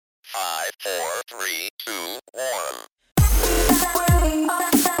5, 4, 3, 2, 1.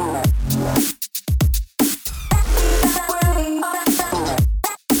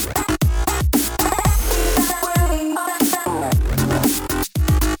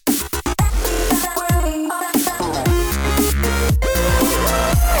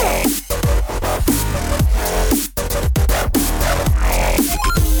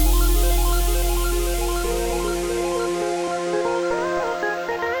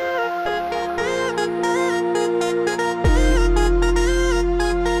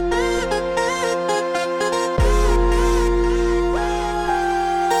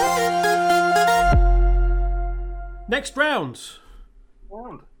 Next round.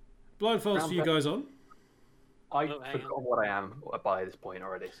 Blindfolds Round for you guys on. I forgot what I am by this point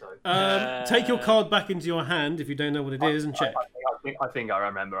already. So Take your card back into your hand if you don't know what it is and check. I think I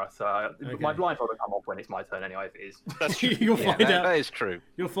remember. So Okay. my blindfold will come off when it's my turn anyway. If it is, That's true. You'll find out. That is true.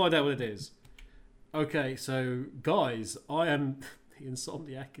 You'll find out what it is. Okay, so guys, I am the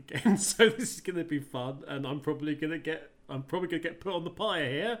insomniac again, so this is gonna be fun, and I'm probably gonna get put on the pyre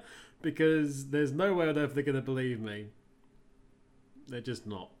here because there's no way on earth they're gonna believe me. They're just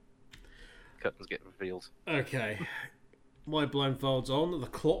not. Curtains get revealed. Okay, my blindfold's on. The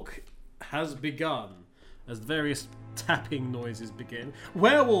clock has begun as various tapping noises begin.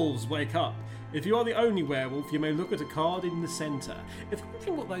 Werewolves wake up. If you are the only werewolf, you may look at a card in the centre. If you're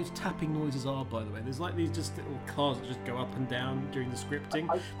wondering what those tapping noises are, by the way, there's like these just little cards that just go up and down during the scripting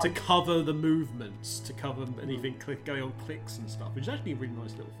to cover the movements, to cover anything going on clicks and stuff, which is actually a really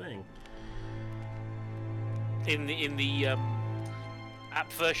nice little thing. In the app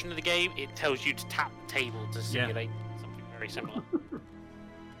version of the game, it tells you to tap the table to simulate something very similar.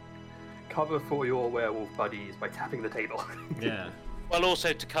 cover for your werewolf buddies by tapping the table. Yeah. Well,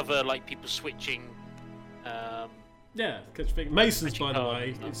 also to cover like people switching. Yeah, Masons, by the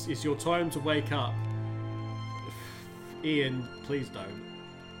cards way, and stuff. it's your time to wake up. Ian, please don't.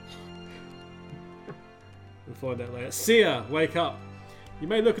 We'll find out later. Sia, wake up. You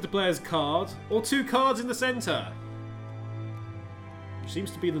may look at the player's card, or two cards in the centre. Which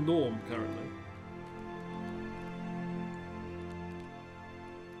seems to be the norm currently.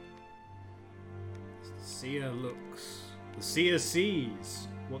 The seer looks. The seer sees.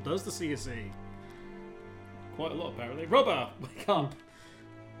 What does the seer see? Quite a lot, apparently. Robber, wake up.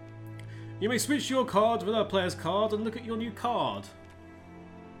 You may switch your card with our player's card and look at your new card.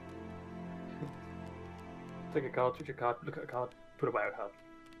 Take a card, switch a card, look at a card, put away a card.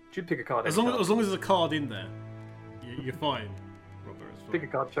 Should pick a card. As long as there's a card in there, you're fine. Robber is fine. Pick a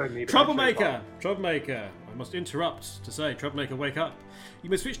card, show me. Troublemaker! Troublemaker! I must interrupt to say, Troublemaker, wake up. You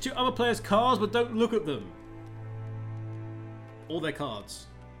may switch to other players' cards, but don't look at them. All their cards.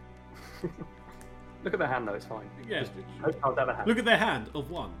 Look at their hand though, it's fine. Yeah. Just hold down the hand. Look at their hand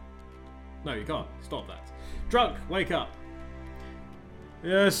of one. No, you can't. Stop that. Drunk, wake up.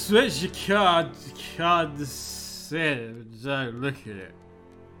 Yeah, switch your card. Card said, don't look at it.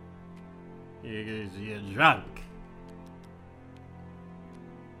 You're drunk.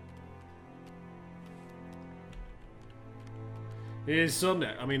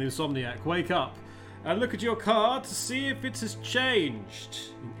 Insomniac, wake up and look at your card to see if it has changed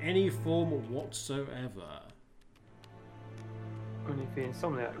in any form whatsoever. Only if the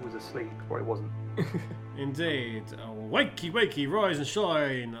insomniac was asleep, or it wasn't. Indeed. Wakey, wakey, rise and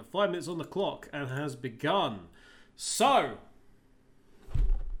shine. 5 minutes on the clock and has begun. So,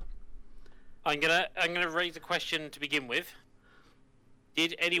 I'm gonna raise a question to begin with.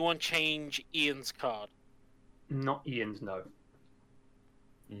 Did anyone change Ian's card? Not Ian's, no.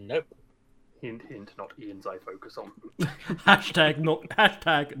 Nope. Hint, hint, not Ian's I focus on. hashtag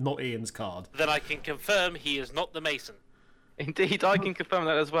not Ian's card. Then I can confirm he is not the Mason. Indeed, I can confirm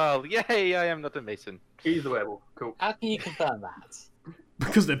that as well. Yay, I am not a Mason. He's the werewolf, cool. How can you confirm that?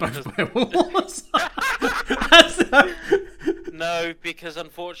 Because they're both werewolves. No, because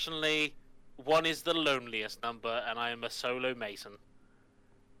unfortunately, one is the loneliest number, and I am a solo Mason.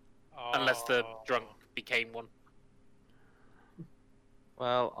 Unless the drunk became one.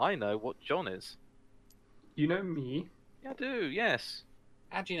 Well, I know what John is. You know me. Yeah, I do, yes.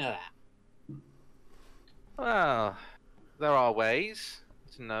 How do you know that? Well, there are ways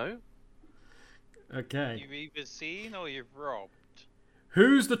to know. Okay. You've either seen or you've robbed.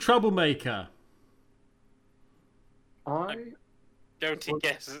 Who's the troublemaker? Don't you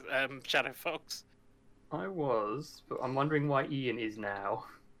guess, Shadow Fox? I was, but I'm wondering why Ian is now.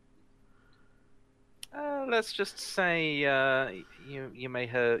 Let's just say you may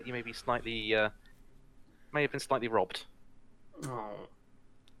be slightly may have been slightly robbed. Oh.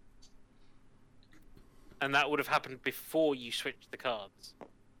 And that would have happened before you switched the cards.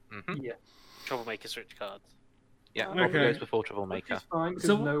 Yeah. Troublemaker switch cards. Yeah, Okay. Robin goes before Which Troublemaker. is fine because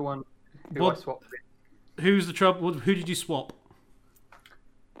So- no one who what- I swapped with. Who's the trouble? Who did you swap?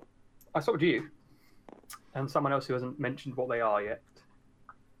 I swapped you. And someone else who hasn't mentioned what they are yet.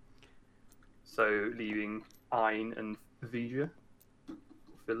 So leaving Ein and Vija.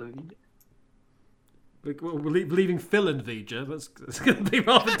 Phil and Vija. We're leaving Phil and Vija. That's going to be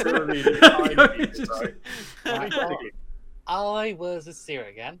rather. Phil and Vija, Ein and Vija, right? Right. Technically. I was a seer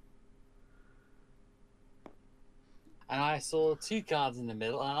again. And I saw 2 cards in the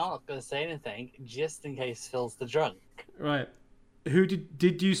middle, and I'm not going to say anything, just in case Phil's the drunk. Right. Who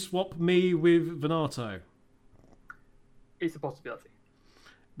did you swap me with Venato? It's a possibility.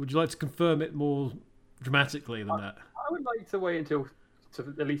 Would you like to confirm it more dramatically than that? I would like to wait until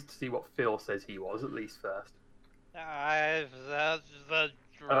to at least see what Phil says he was at least first. That's the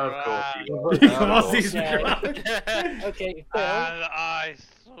Of course drag. he was. Because he's Yeah. drunk. Okay, Phil, And I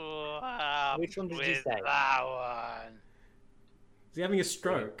swapped Which one did you with say? that one. Is he having a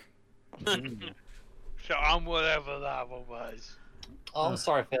stroke? So I'm whatever that one was. oh, I'm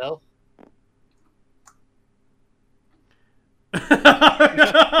sorry, Phil.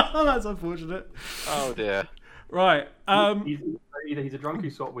 That's unfortunate. Oh dear. Right. Either he's a drunk who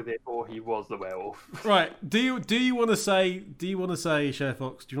swapped with it, or he was the werewolf. Right. Do you want to say Sheriff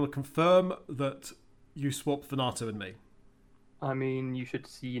Fox? Do you want to confirm that you swapped Venato and me? I mean, you should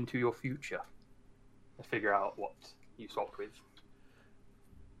see into your future and figure out what you swapped with.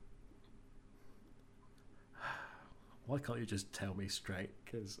 Why can't you just tell me straight?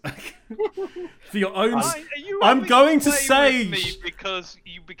 Because for your own. Are you I'm having going to play say- with me because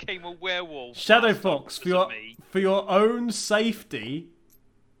you became a werewolf. Shadow last time Fox, because of me. for your own safety,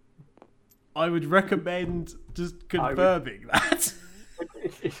 I would recommend just confirming that.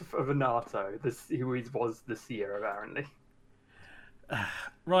 It's for Venato, who was the seer, apparently.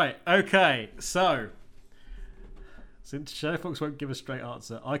 Right. Okay. So, since Shadow Fox won't give a straight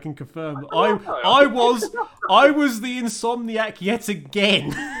answer, I can confirm that I was the insomniac yet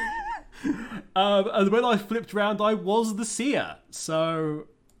again. And when I flipped round, I was the seer. So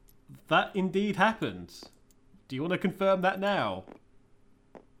that indeed happened. Do you want to confirm that now?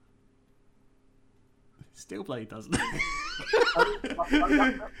 Still bloody doesn't.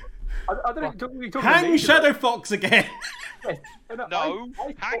 I don't know. We talking Hang about Shadow Fox again. Yes. No,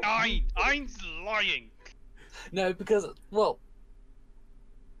 hang on. Ein's lying. No, because, well,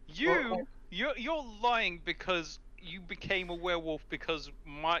 You're lying because you became a werewolf because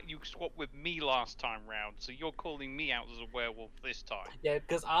you swapped with me last time round. So you're calling me out as a werewolf this time. yeah,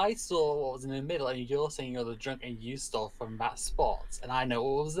 because I saw what was in the middle, and you're saying you're the drunk, and you stole from that spot, and I know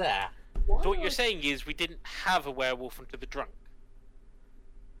what was there. So what you're saying is we didn't have a werewolf until the drunk.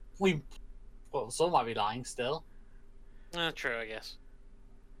 Well, some might be lying still. True, I guess.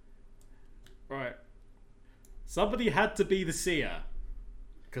 Right. Somebody had to be the seer.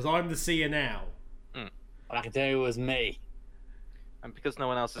 Because I'm the seer now. But I can tell you it was me. And because no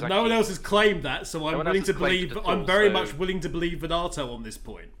one else is And no one else has claimed that, so I'm one willing else to has claimed believe. it at I'm all, very so- much willing to believe Venato on this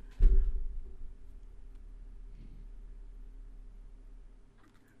point.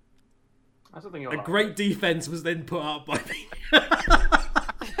 That's the thing. A great defense was then put up by me.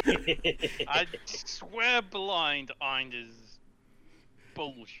 I swear blind Ein is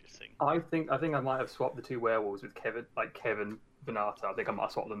bullshitting. I think I might have swapped the 2 werewolves with Kevin, Venato. I think I might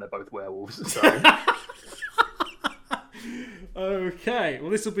have swapped them. They're both werewolves. So. Okay,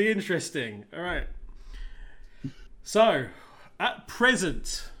 well this will be interesting. All right. So, at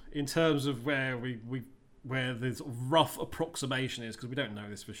present, in terms of where where the sort of rough approximation is, because we don't know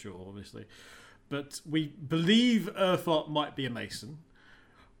this for sure, obviously, but we believe Urthot might be a mason.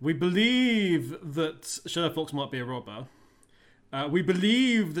 We believe that Shadow Fox might be a robber. We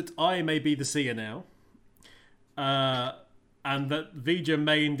believe that I may be the seer now, and that Vija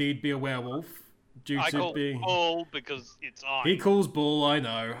may indeed be a werewolf due I to call being. Bull because it's Ein. He calls bull, I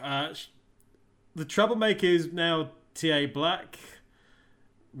know. The troublemaker is now TA Black,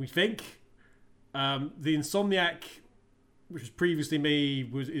 we think. The insomniac, which was previously me,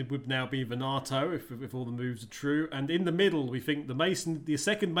 would now be Venato if all the moves are true. And in the middle, we think the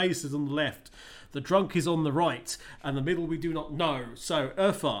second mason is on the left, the drunk is on the right, and the middle we do not know. So,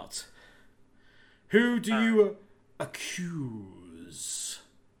 Urthart, who do you accuse?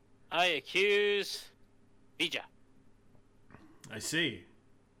 I accuse Vija. I see.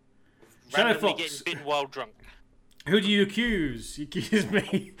 Shadow Randomly Fox. getting bitten while drunk. Who do you accuse? You accuse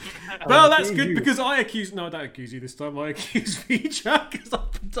me. Well, that's good because I accuse. No, I don't accuse you this time. I accuse Vija because I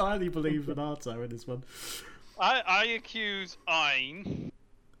entirely believe Venato in this one. I accuse Ein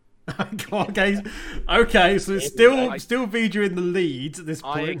Okay, so it's still Vija in the lead at this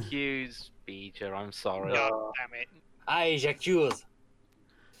I point. accuse Beeger, I'm sorry. God damn it. I accuse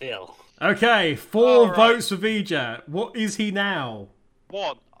Phil. Okay, 4 All right. votes for Vija. What is he now?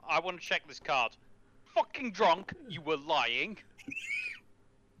 1. I want to check this card. Fucking drunk. You were lying.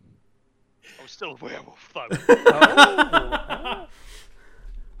 I was still a werewolf though.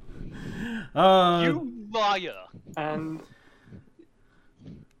 You liar. And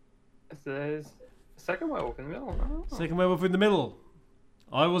there's a second werewolf in the middle. Oh. Second werewolf in the middle.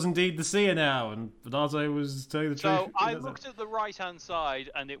 I was indeed the seer now, and Bernardo was telling the truth. So I looked at the right-hand side,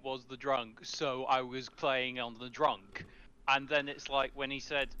 and it was the drunk. So I was playing on the drunk, and then it's like when he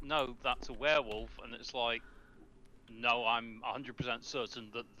said, "No, that's a werewolf," and it's like, "No, I'm 100% certain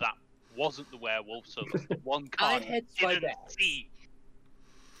that that wasn't the werewolf." So the one card didn't see.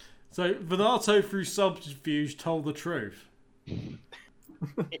 So Venato, through subterfuge, told the truth.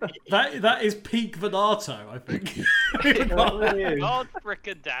 that is peak Venato, I think. God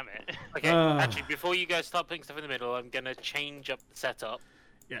frickin' damn it! Okay, actually, before you guys start putting stuff in the middle, I'm gonna change up the setup.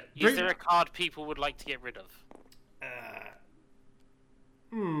 Yeah. Is there a card people would like to get rid of?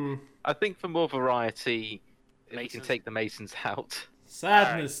 I think for more variety, we can Masons? take the Masons out.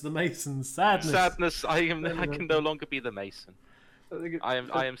 Sadness, the Masons, sadness. Sadness. I can no longer be the Mason. I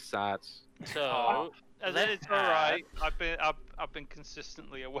am sad. So And let then it's all right. I've been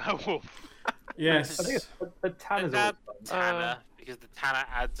consistently a werewolf. Yes. I think it's the Tanner's add always Tanner because the Tanner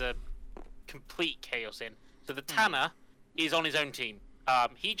adds a complete chaos in. So the Tanner is on his own team.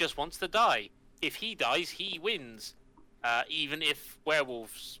 He just wants to die. If he dies, he wins. Even if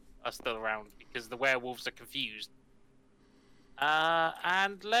werewolves are still around, because the werewolves are confused.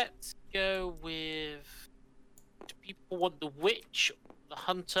 And let's go with... Do people want the witch, the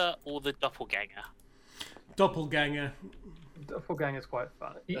hunter, or the doppelganger? Doppelganger. Doppelganger's quite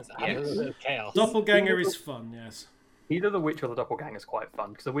fun. Let's add a little bit of chaos. Doppelganger is fun, yes. Either the witch or the doppelganger's quite fun,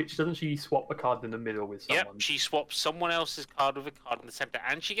 because the witch, doesn't she swap a card in the middle with someone? Yep, she swaps someone else's card with a card in the center,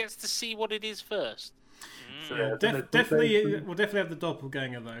 and she gets to see what it is first. So, Yeah, definitely, we'll definitely have the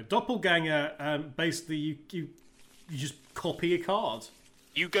doppelganger though. Doppelganger, basically, you just copy a card.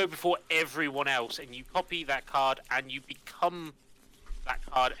 You go before everyone else, and you copy that card, and you become that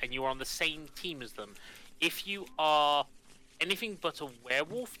card, and you are on the same team as them. If you are anything but a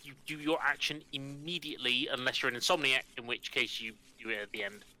werewolf, you do your action immediately, unless you're an insomniac, in which case you do it at the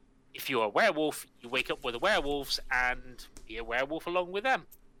end. If you're a werewolf, you wake up with the werewolves and be a werewolf along with them.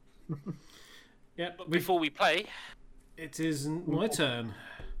 Yeah, But before we play, it is my turn.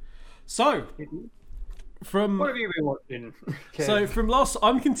 So, from What have you been watching? so from last,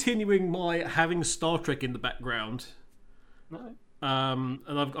 I'm continuing my having Star Trek in the background. No. And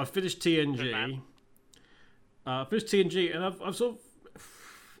I've finished Good TNG. man. Finished TNG, and I've sort of,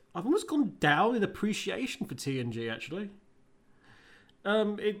 I've almost gone down in appreciation for TNG. Actually,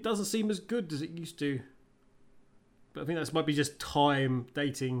 it doesn't seem as good as it used to. But I think that might be just time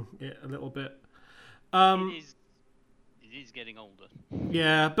dating it a little bit. It is getting older.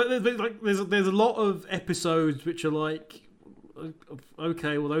 Yeah, but there's a lot of episodes which are like,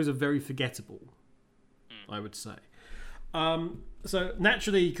 okay, well those are very forgettable, I would say. So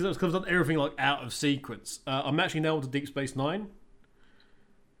naturally, because I've done everything like out of sequence, I'm actually now on to Deep Space Nine,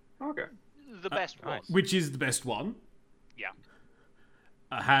 Okay. The best one. which is the best one, Yeah.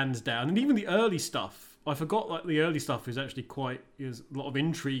 hands down. And even the early stuff, I forgot like the early stuff is actually quite. There's a lot of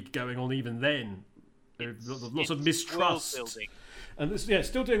intrigue going on even then. There's lots of It's mistrust. world building. And it's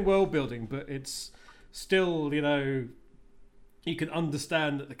still doing world building, but it's still, you can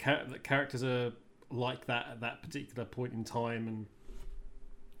understand that the characters are like that at that particular point in time, and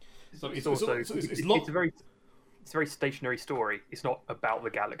so It's a very stationary story. It's not about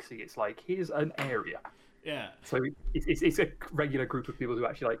the galaxy. It's like, here's an area. yeah. So it's a regular group of people who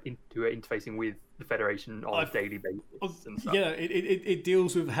actually who are interfacing with the Federation on a daily basis and stuff. Yeah, it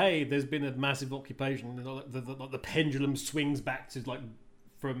deals with, hey, there's been a massive occupation, and the pendulum swings back to like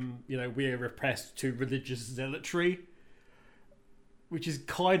from we're repressed to religious zealotry, which is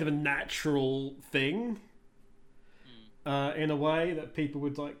kind of a natural thing in a way that people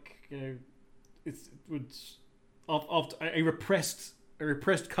would like. After a repressed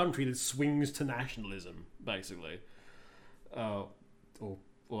country that swings to nationalism, basically, or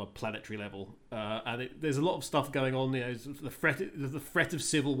a planetary level, and there's a lot of stuff going on. The threat of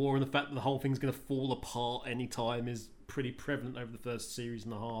civil war and the fact that the whole thing's going to fall apart any time is pretty prevalent over the first series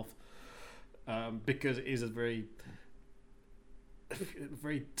and a half, because it is a very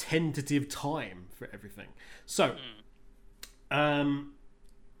tentative time for everything. So, so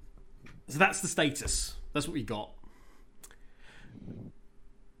that's the status. That's what we got.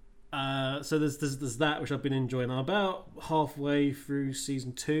 So there's that, which I've been enjoying. I'm about halfway through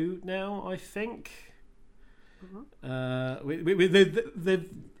season 2 now, I think.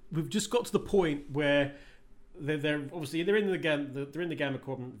 We've just got to the point where they're obviously they're in the Gamma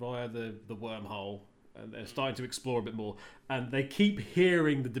Quadrant via the wormhole, and they're starting to explore a bit more. And they keep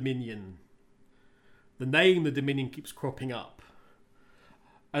hearing the Dominion. The name the Dominion keeps cropping up,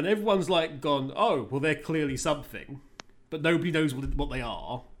 and everyone's like gone, oh well, they're clearly something, but nobody knows what they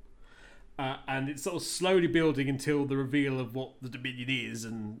are. And it's sort of slowly building until the reveal of what the Dominion is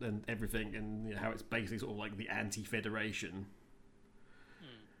and everything, and you know, how it's basically sort of like the anti-Federation.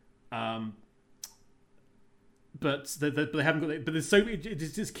 But they haven't got it. But there's so it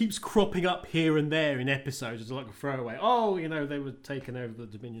just keeps cropping up here and there in episodes. It's like a throwaway. Oh, you know, they were taking over the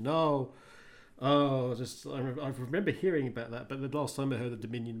Dominion. I remember hearing about that, but the last time I heard the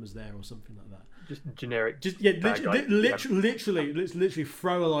Dominion was there or something like that. Just generic. Literally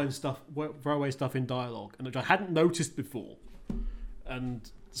throwaway stuff in dialogue, and which I hadn't noticed before,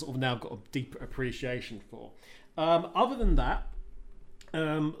 and sort of now got a deeper appreciation for. Other than that,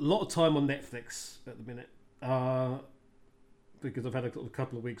 a lot of time on Netflix at the minute, because I've had a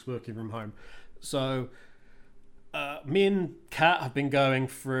couple of weeks working from home. So me and Kat have been going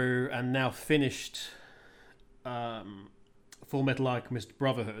through and now finished Full Metal Alchemist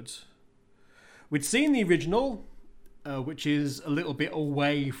Brotherhood. We'd seen the original, which is a little bit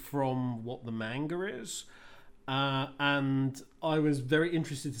away from what the manga is, and I was very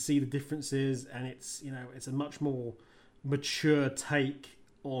interested to see the differences. And it's a much more mature take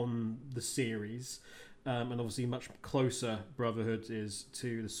on the series, and obviously much closer Brotherhood is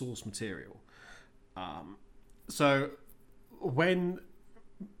to the source material. So when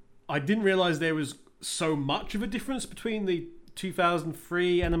I didn't realize there was so much of a difference between the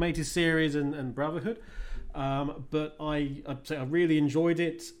 2003 animated series and Brotherhood, but I'd say I really enjoyed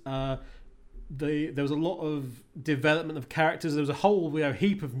it. There was a lot of development of characters. There was a whole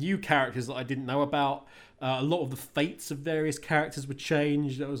heap of new characters that I didn't know about. A lot of the fates of various characters were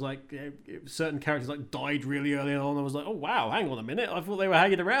changed. There was like certain characters like died really early on. I was like, oh wow, hang on a minute. I thought they were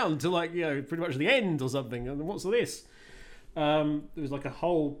hanging around till like pretty much the end or something. And what's this? There was like a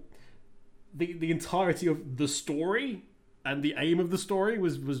whole the entirety of the story and the aim of the story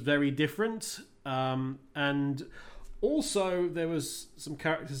was very different. And also there was some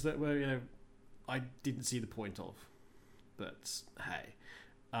characters that were I didn't see the point of. But hey,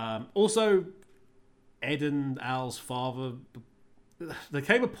 also. Ed and Al's father. There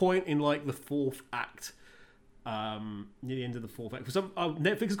came a point in like the fourth act, near the end of the fourth act. For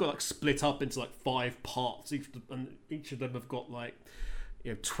Netflix has got like split up into like 5 parts, and each of them have got like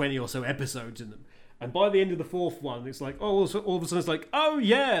 20 or so episodes in them. And by the end of the fourth one, it's like all of a sudden it's like, oh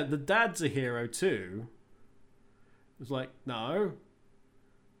yeah, the dad's a hero too. It's like no,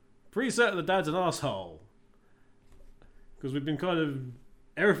 pretty certain the dad's an asshole because we've been kind of.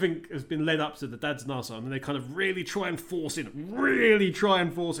 Everything has been led up to the dad's an arsehole, and they kind of really try and force it.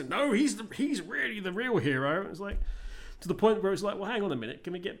 No, he's really the real hero. It's like to the point where it's like, well, hang on a minute.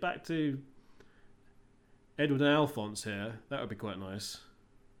 Can we get back to Edward and Alphonse here? That would be quite nice.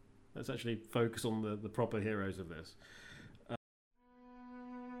 Let's actually focus on the proper heroes of this.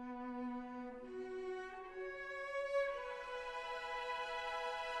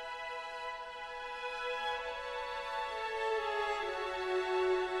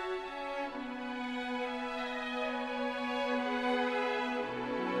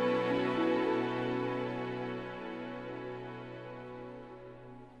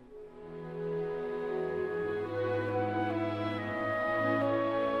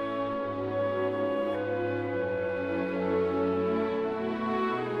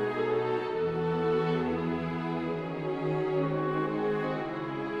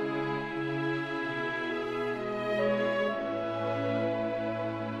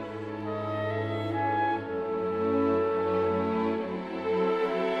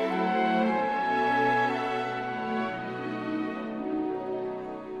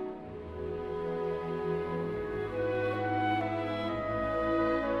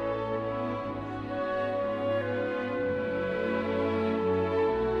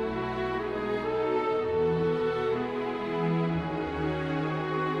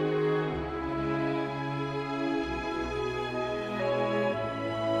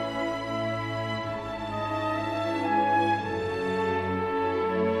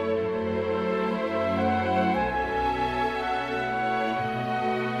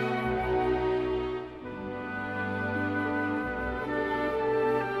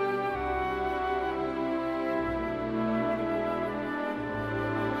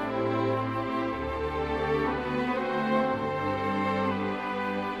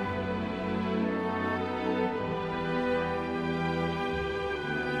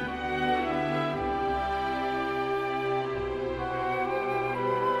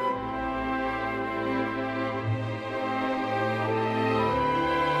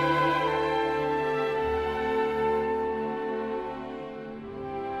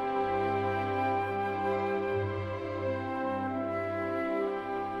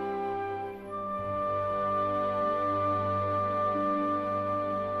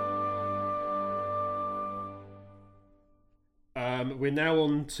 We're now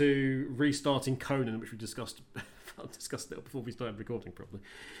on to restarting Conan, which we discussed discussed it before we started recording properly.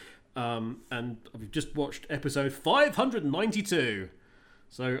 And we've just watched episode 592.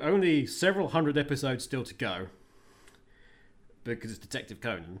 So only several hundred episodes still to go. Because it's Detective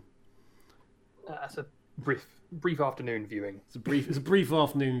Conan. That's a brief afternoon viewing. It's a brief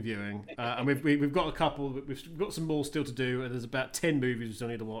afternoon viewing, and we've got a couple. We've got some more still to do, and there's about 10 movies we still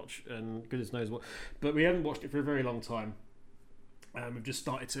need to watch, and goodness knows what. But we haven't watched it for a very long time, and we've just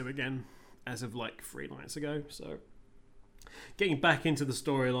started to again as of like 3 nights ago. So getting back into the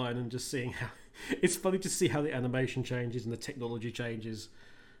storyline and just seeing how it's funny to see how the animation changes and the technology changes,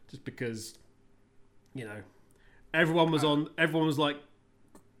 just because everyone was like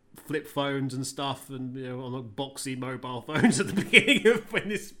flip phones and stuff, and on like boxy mobile phones at the beginning of when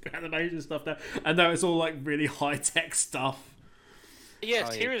this animation stuff now, and now it's all like really high tech stuff.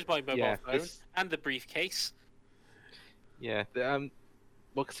 Yes, here is my mobile phone and the briefcase. Yeah,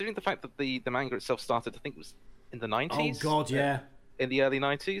 well, considering the fact that the manga itself started, I think it was in the 90s. Oh god, yeah. In the early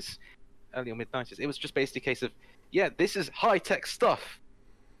 90s, early or mid 90s, it was just basically a case of, this is high tech stuff.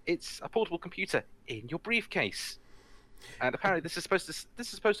 It's a portable computer in your briefcase. And apparently, this is supposed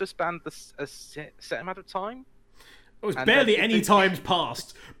to span a set amount of time. It was barely any times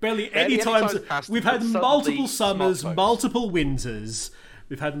passed. Barely any times passed. We've had multiple summers, multiple winters.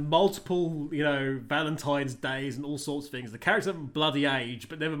 We've had multiple, Valentine's days and all sorts of things. The characters haven't bloody aged,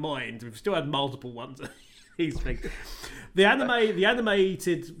 but never mind. We've still had multiple ones. These things. The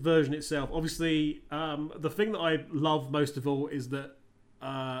animated version itself, obviously, the thing that I love most of all is that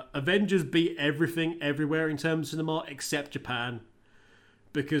Avengers beat everything everywhere in terms of cinema except Japan,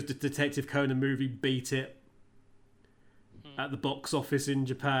 because the Detective Conan movie beat it at the box office in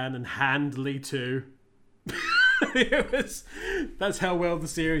Japan, and handily too. That's how well the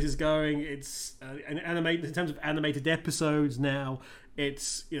series is going. It's animated in terms of animated episodes now.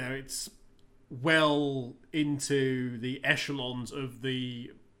 It's well into the echelons of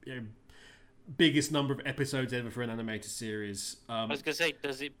the biggest number of episodes ever for an animated series. I was gonna say,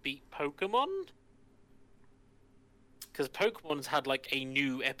 does it beat Pokemon? Because Pokemon's had like a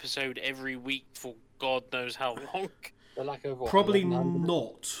new episode every week for God knows how long. Like over, probably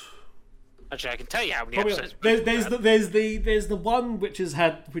not. Actually, I can tell you how many Probably episodes. There's the one which is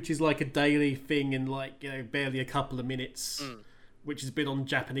like a daily thing in like barely a couple of minutes. Which has been on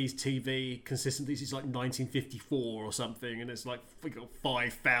Japanese TV consistently since like 1954 or something, and it's like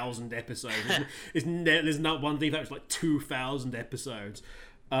 5,000 episodes. There's not one thing that was like 2,000 episodes.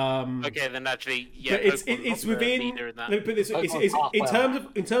 Okay, then actually, yeah. But it's within. But it's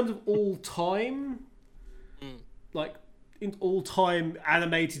in terms of all time, like in all time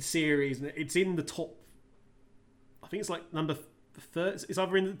animated series, it's in the top. I think it's like number. It's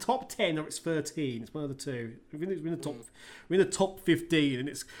either in the top 10 or it's 13. It's one of the two. We're in the top 15, and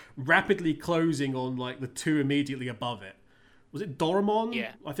it's rapidly closing on like the two immediately above it. Was it Doraemon?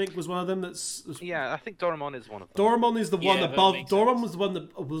 Yeah, I think was one of them. I think Doraemon is one of them. Doraemon is the one above. Doraemon was the one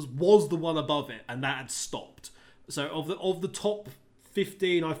that was the one above it, and that had stopped. So of the top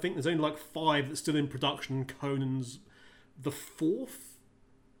 15, I think there's only like 5 that's still in production. Conan's the 4th,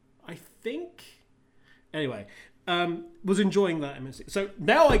 I think. Anyway. Was enjoying that immensely. So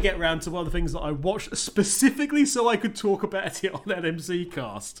now I get round to one of the things that I watched specifically so I could talk about it on LMC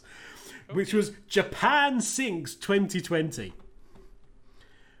Cast, which was Japan Sinks 2020.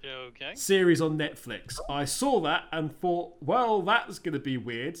 Okay. Series on Netflix. I saw that and thought, well, that's going to be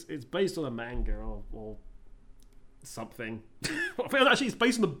weird. It's based on a manga or something. Actually, it's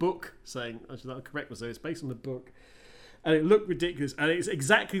based on the book. That'll correct myself. It's based on the book, and it looked ridiculous, and it's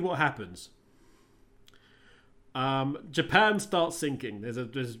exactly what happens. Japan starts sinking. There's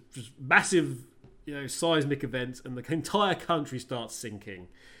just massive, seismic events, and the entire country starts sinking.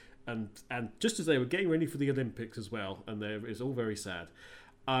 And just as they were getting ready for the Olympics as well, and it's all very sad.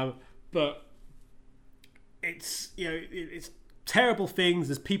 But it's it's terrible things.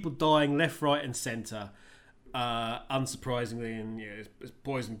 There's people dying left, right, and centre. Unsurprisingly, and there's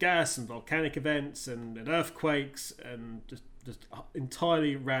poison gas and volcanic events and earthquakes and just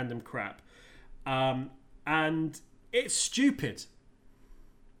entirely random crap. And it's stupid.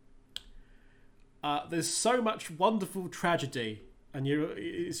 There's so much wonderful tragedy, and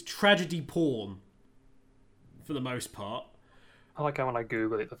it's tragedy porn for the most part. I like how when I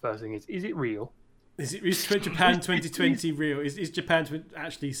Google it, the first thing is it real? Is Japan 2020 real? Is Japan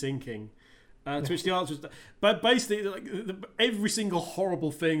actually sinking? To which the answer is, but basically, every single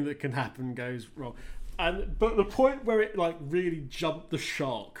horrible thing that can happen goes wrong. But the point where it really jumped the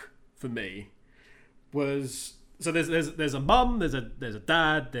shark for me was, so there's a mum, there's a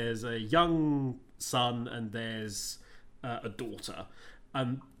dad, there's a young son, and there's a daughter.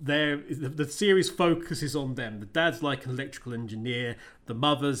 And the series focuses on them. The dad's like an electrical engineer. The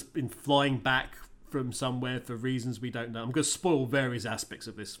mother's been flying back from somewhere for reasons we don't know. I'm going to spoil various aspects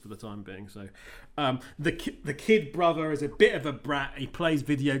of this for the time being. So, the kid brother is a bit of a brat. He plays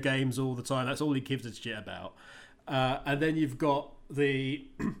video games all the time. That's all he gives a shit about. And then you've got the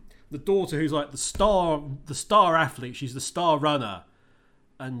daughter who's like the star athlete. She's the star runner.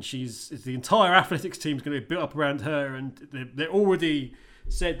 And the entire athletics team is going to be built up around her, and they're already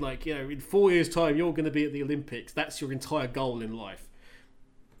said, like, you know, in 4 years' time you're going to be at the Olympics. That's your entire goal in life.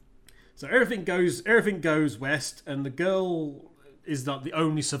 So everything goes west, and the girl is not the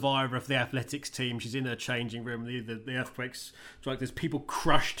only survivor of the athletics team. She's in her changing room. The earthquakes strike. There's people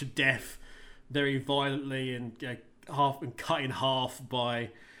crushed to death very violently and cut in half by,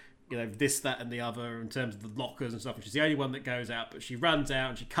 you know, this, that, and the other in terms of the lockers and stuff. And she's the only one that goes out, but she runs out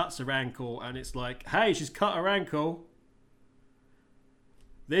and she cuts her ankle, and it's like, hey, she's cut her ankle.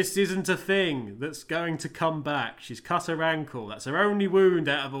 This isn't a thing that's going to come back. She's cut her ankle. That's her only wound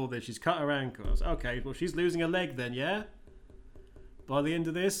out of all this. She's cut her ankle. I was like, okay, well, she's losing a leg then, yeah? By the end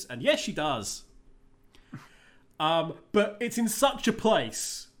of this? And yes, she does. But it's in such a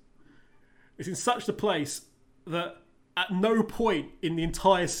place. It's in such a place that at no point in the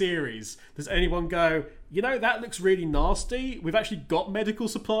entire series does anyone go, you know, that looks really nasty. We've actually got medical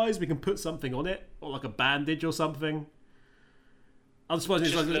supplies. We can put something on it, or like a bandage or something. I'm surprised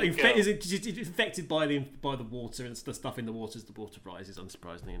it's infected by the water, and the stuff in the water as the water rises,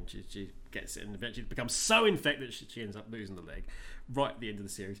 unsurprisingly, and she gets it, and eventually it becomes so infected that she ends up losing the leg right at the end of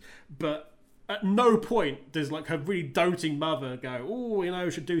the series. But at no point does like her really doting mother go, oh, you know,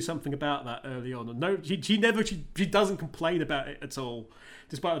 should do something about that early on. No, she doesn't complain about it at all,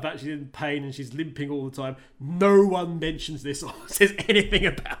 despite the fact she's in pain and she's limping all the time. No one mentions this or says anything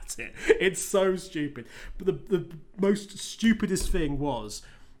about it. It's so stupid. But the most stupidest thing was,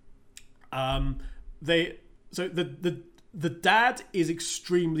 the dad is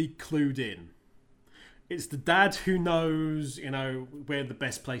extremely clued in. It's the dad who knows, you know, where the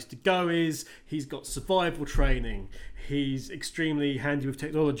best place to go is. He's got survival training. He's extremely handy with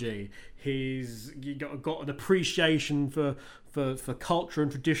technology. He's got an appreciation for culture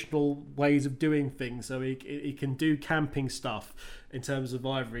and traditional ways of doing things. So he can do camping stuff in terms of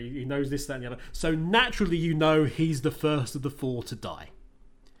ivory. He knows this, that, and the other. So naturally, you know, he's the first of the four to die.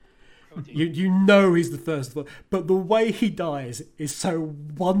 You know he's the first of the four. But the way he dies is so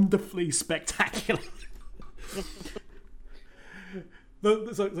wonderfully spectacular.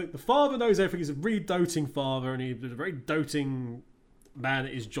 The father knows everything. He's a really doting father, and he's a very doting man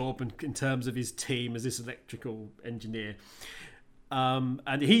at his job and in terms of his team as this electrical engineer.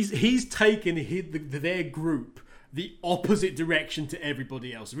 And he's taken their group the opposite direction to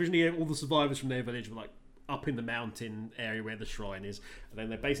everybody else. Originally, all the survivors from their village were like up in the mountain area where the shrine is, and then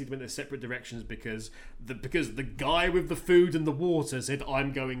they basically went their separate directions because the guy with the food and the water said,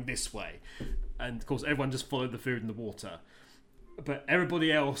 I'm going this way. And of course, everyone just followed the food and the water. But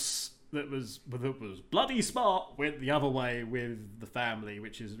everybody else that was bloody smart went the other way with the family,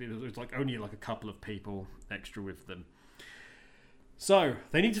 which is it was like only like a couple of people extra with them. So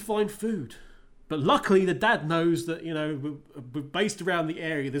they need to find food. But luckily, the dad knows that, you know, we're based around the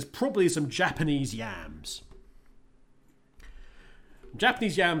area. There's probably some Japanese yams.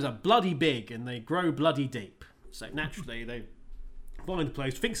 Japanese yams are bloody big and they grow bloody deep. So naturally, they find a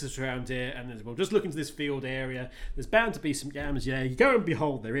place, thinks it's around here, and then, well, just look into this field area. There's bound to be some yams. Yeah, you go and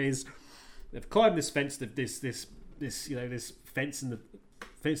behold, there is. They've climbed this fence, this fence in the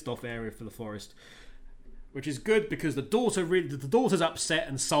fenced off area for the forest, which is good because the daughter's upset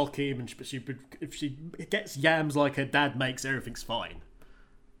and sulky, and if she gets yams like her dad makes, everything's fine.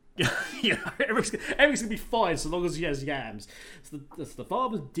 You know, everything's gonna be fine so long as he has yams. So the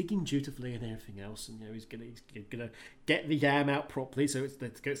farmer's digging dutifully and everything else, and you know he's gonna get the yam out properly. So it's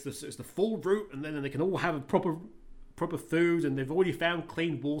the full root, and then they can all have a proper food, and they've already found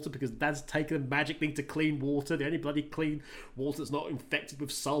clean water because Dad's taken them magically to clean water, the only bloody clean water that's not infected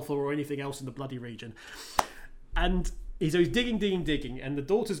with sulfur or anything else in the bloody region. And he's digging, and the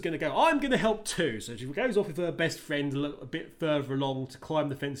daughter's going to go, I'm going to help too. So she goes off with her best friend a bit further along to climb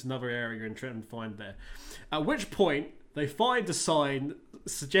the fence in another area and try and find there. At which point, they find a sign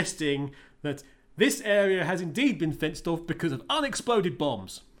suggesting that this area has indeed been fenced off because of unexploded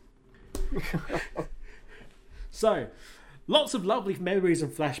bombs. So, lots of lovely memories and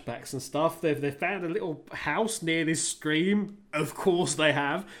flashbacks and stuff. They've found a little house near this stream. Of course they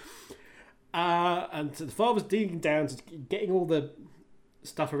have. And the father's digging down to getting all the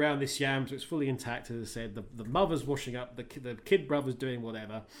stuff around this yam so it's fully intact, as I said. The mother's washing up, the kid brother's doing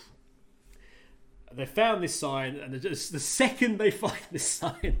whatever. They found this sign, and just the second they find this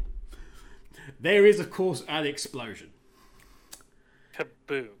sign, there is, of course, an explosion.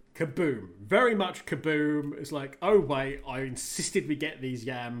 Kaboom. Kaboom. Very much kaboom. It's like, oh wait, I insisted we get these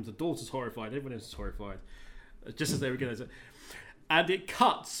yams. The daughter's horrified. Everyone else is horrified. Just as they were going to... And it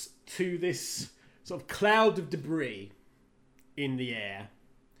cuts to this sort of cloud of debris in the air.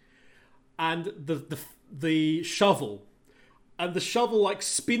 And the shovel... And the shovel like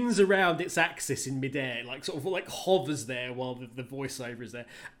spins around its axis in midair, like sort of like hovers there while the voiceover is there,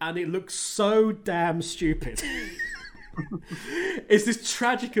 and it looks so damn stupid. It's this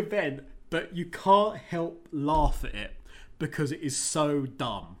tragic event, but you can't help laugh at it because it is so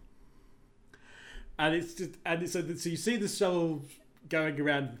dumb. And it's just, so you see the shovel going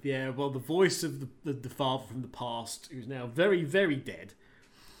around the air while the voice of the father from the past, who's now very, very dead,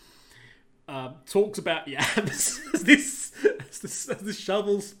 talks about yams as the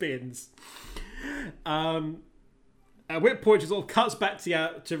shovel spins. At which point it sort of cuts back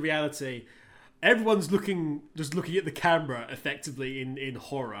to reality. Everyone's just looking at the camera effectively in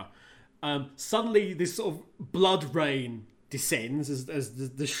horror. Suddenly this sort of blood rain descends as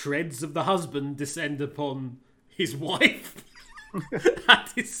the shreds of the husband descend upon his wife and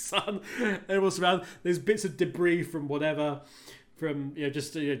his son. Everyone's around. There's bits of debris from whatever. From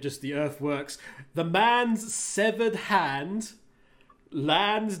just the earthworks. The man's severed hand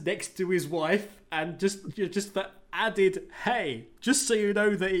lands next to his wife, and just for added, hey, just so you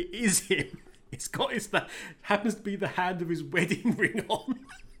know that it is him. It's got that happens to be the hand of his wedding ring on.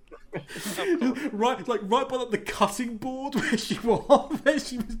 right by the cutting board where she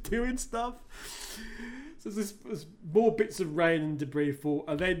was doing stuff. So there's more bits of rain and debris fall,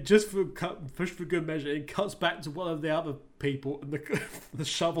 and then just for good measure, it cuts back to one of the other people, and the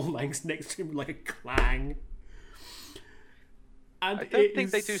shovel lands next to him like a clang. And I don't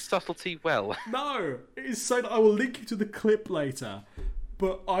think they do subtlety well. No, it is so. I will link you to the clip later.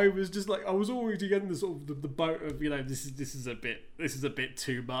 But I was just like, I was already getting the sort of the boat of this is a bit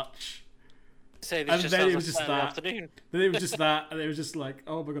too much. Say And this then it just was sounds just like that. Saturday afternoon. Then it was just that, and it was just like,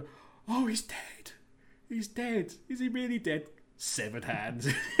 oh my god, oh he's dead. He's dead. Is he really dead? Severed hands.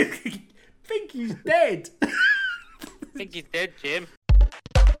 Think he's dead. Think he's dead, Jim.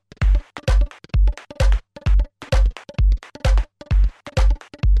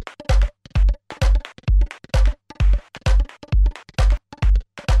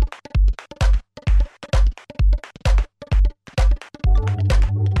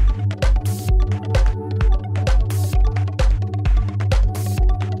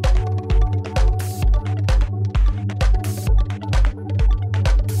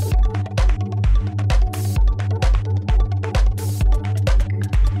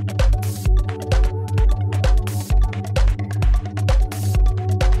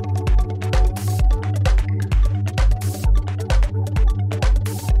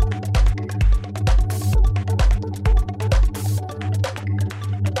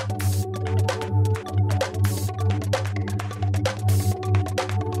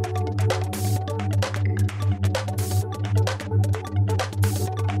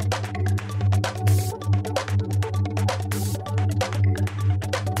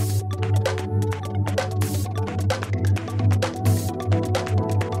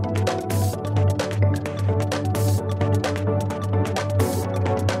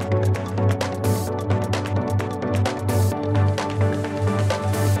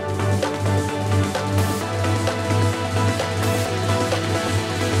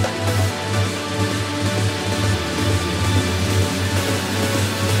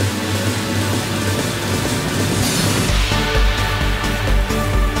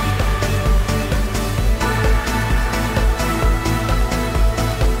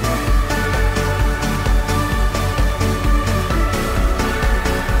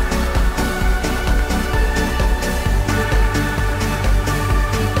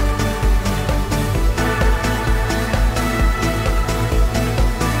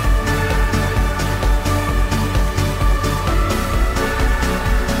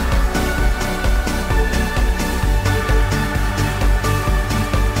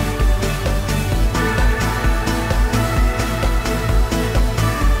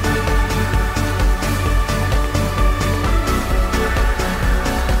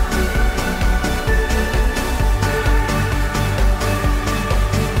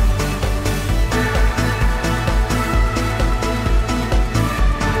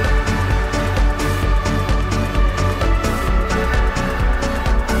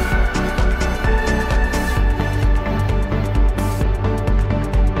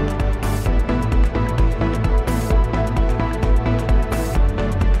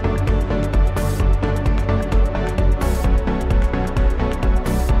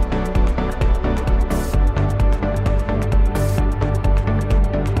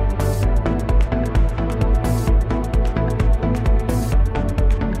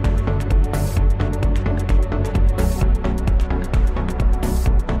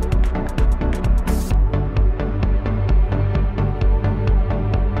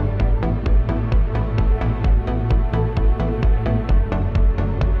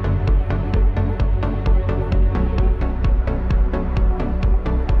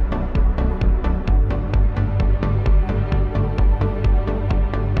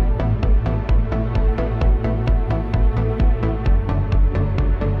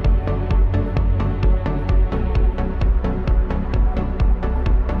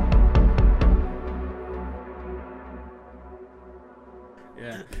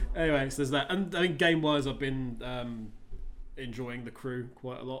 Anyway, so there's that. And I think game-wise, I've been enjoying the crew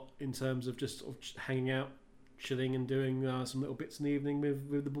quite a lot in terms of just sort of hanging out, chilling, and doing some little bits in the evening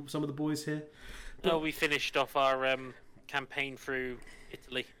with some of the boys here. Oh, we finished off our campaign through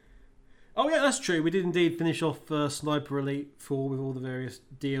Italy. Oh yeah, that's true. We did indeed finish off Sniper Elite 4 with all the various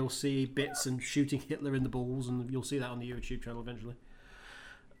DLC bits and shooting Hitler in the balls, and you'll see that on the YouTube channel eventually.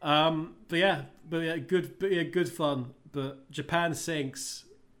 But yeah, good fun. But Japan sinks.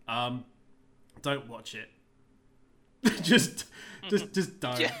 Don't watch it. just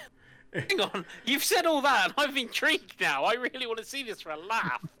don't. Yeah. Hang on, you've said all that, and I'm intrigued now. I really want to see this for a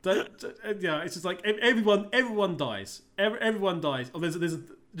laugh. Yeah, it's just like everyone dies. Everyone dies. Oh,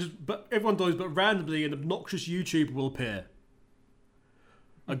 but everyone dies. But randomly, an obnoxious YouTuber will appear.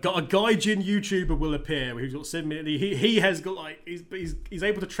 A gaijin YouTuber will appear who's got 7 minutes. He has got like he's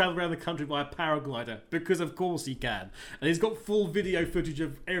able to travel around the country via paraglider because of course he can, and he's got full video footage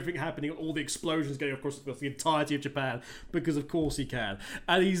of everything happening, all the explosions going across the entirety of Japan because of course he can,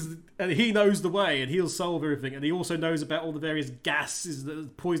 and he knows the way and he'll solve everything, and he also knows about all the various gases, the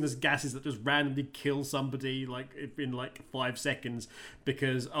poisonous gases that just randomly kill somebody like in like 5 seconds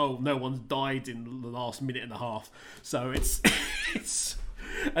because no one's died in the last minute and a half, so it's.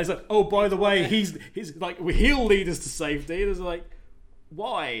 And it's like, oh, by the way, he's like, he'll lead us to safety. And it's like,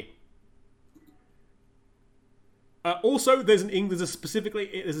 why? Also, there's a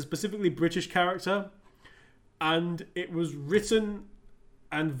specifically British character, and it was written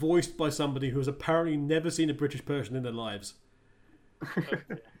and voiced by somebody who has apparently never seen a British person in their lives.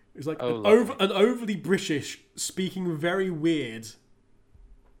 It's like an overly British, speaking very weird.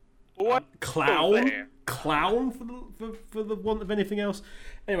 What? Clown for the want of anything else.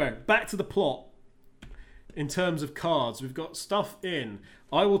 Anyway, back to the plot. In terms of cards, we've got stuff in.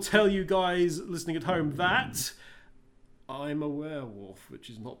 I will tell you guys listening at home that I'm a werewolf, which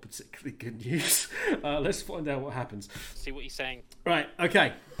is not particularly good news. Let's find out what happens. See what you're saying. Right,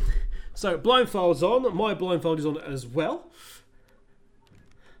 okay. So blindfold's on. My blindfold is on as well.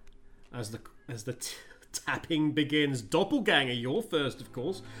 As the tapping begins. Doppelganger, you're first, of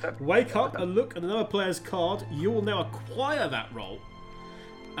course. Wake up and look at another player's card. You will now acquire that role,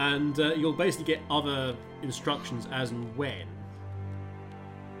 and you'll basically get other instructions as and when.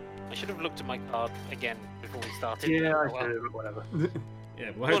 I should have looked at my card again before we started. Yeah, I should have, whatever.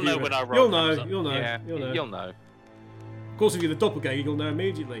 Yeah, we'll know when our role You'll know. Yeah, You'll know. Of course, if you're the doppelganger, you'll know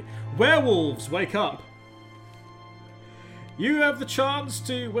immediately. Werewolves, wake up. You have the chance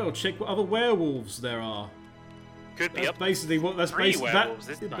to, check what other werewolves there are. Could be that's up basically what that's three basically werewolves,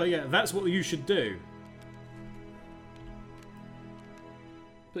 that, isn't but there? yeah, that's what you should do.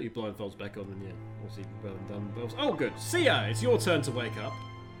 Put your blindfolds back on, and yeah, obviously well done. Oh, good. Sia, it's your turn to wake up.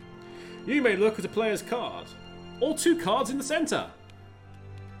 You may look at a player's card, or 2 cards in the centre.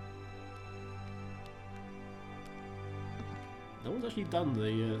 No one's actually done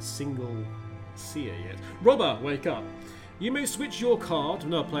the single Sia yet. Robber, wake up. You may switch your card to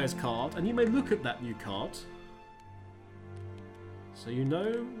another player's card, and you may look at that new card. So you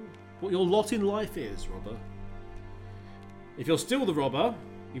know what your lot in life is, Robber. If you're still the robber,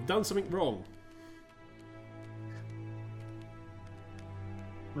 you've done something wrong.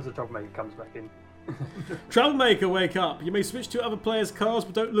 As a troublemaker comes back in. Troublemaker, wake up. You may switch to other players' cards,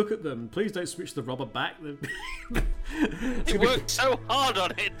 but don't look at them. Please don't switch the robber back. They worked so hard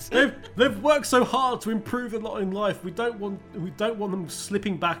on it. They've worked so hard to improve a lot in life. We don't want them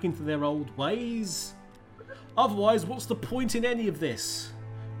slipping back into their old ways. Otherwise, what's the point in any of this?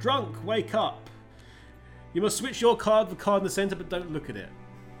 Drunk, wake up. You must switch your card to the card in the centre, but don't look at it.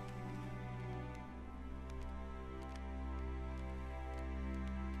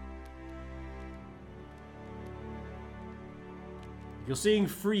 If you're seeing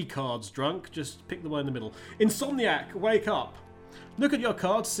 3 cards, drunk, just pick the one in the middle. Insomniac, wake up. Look at your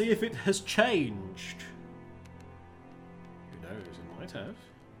card, see if it has changed. Who knows, it might have.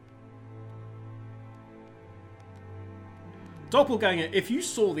 Doppelganger, if you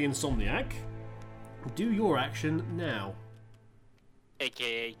saw the Insomniac, do your action now.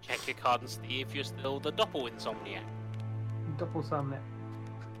 AKA, check your card and see if you're still the Doppel Insomniac. Doppelsomniac.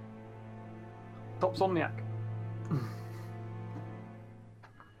 Dopsomniac.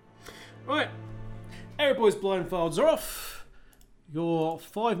 Right, everybody's blindfolds are off. Your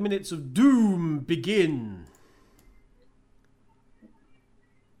 5 minutes of doom begin.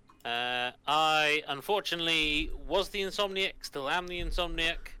 I unfortunately was the Insomniac, still am the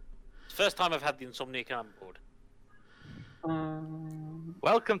Insomniac. First time I've had the Insomniac and I'm bored.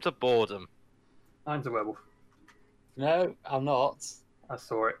 Welcome to boredom. I'm a werewolf. No, I'm not. I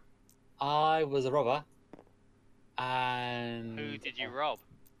saw it. I was a robber. And Who did you rob?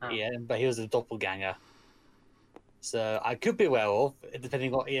 Ian, but he was a doppelganger. So I could be a werewolf,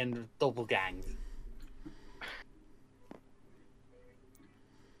 depending on what Ian doppelganged.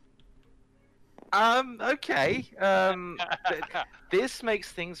 Okay. This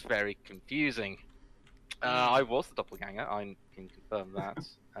makes things very confusing. I was the doppelganger. I can confirm that.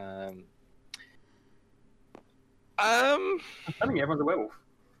 I'm telling you, everyone's a werewolf.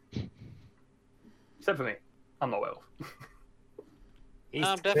 Except for me. I'm not a werewolf. He's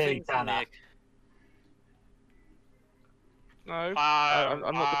I'm clearly definitely Tanner. Nick. No, I'm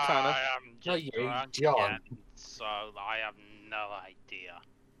not the Tanner. I am No, just you, drunk John. again, so I have no idea.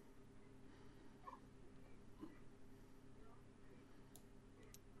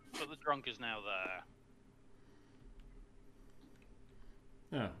 But the drunk is now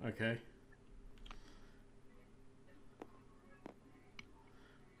there. Oh, okay.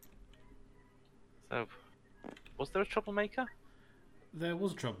 So, was there a troublemaker? There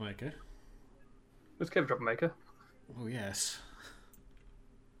was a troublemaker. Let's give a troublemaker. Oh, yes.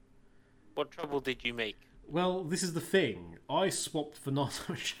 What trouble did you make? Well, this is the thing. I swapped Fernando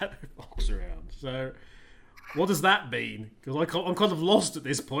Shadowbox around. So, what does that mean? Because I'm kind of lost at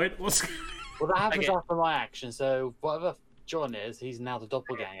this point. What's... Well, that happens Okay. after my action, so whatever John is, he's now the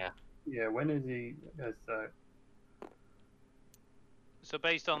doppelganger. Yeah, when is he? So So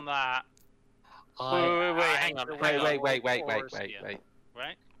based on that, Wait, hang on. Wait, hang on. wait.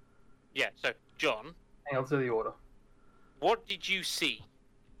 Right? Yeah, so, John, hang on to the order. what did you see?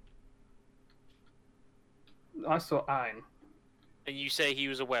 I saw Ein. And you say he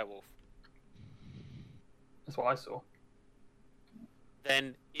was a werewolf. That's what I saw.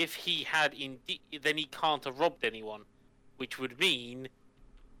 Then, if he had indeed, then he can't have robbed anyone, which would mean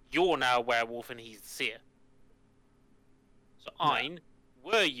you're now a werewolf and he's the seer. So, Ein,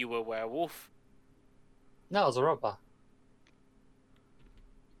 were you a werewolf? No, it was a robber.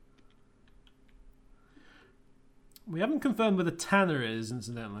 We haven't confirmed where the Tanner is,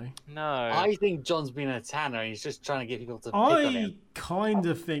 incidentally. No. I think John's been a Tanner and he's just trying to get people to pick on I him. kind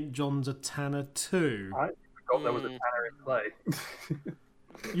of think John's a Tanner too. I forgot there was a Tanner in play.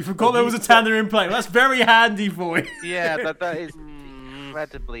 You forgot there was a Tanner in play. That's very handy for you. Yeah, that is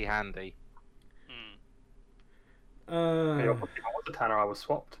incredibly handy. Hey, if I was a Tanner, I was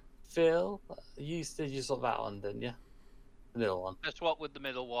swapped. Phil, you said you saw that one, didn't you? The middle one. let's swap with the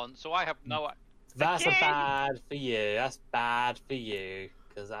middle one. So I have no. That's a Again? bad for you. That's bad for you.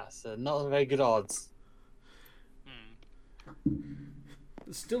 Because that's not very good odds.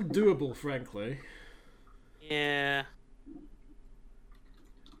 It's still doable, frankly. Yeah.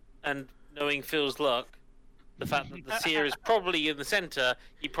 And knowing Phil's luck, the fact that the seer is probably in the centre,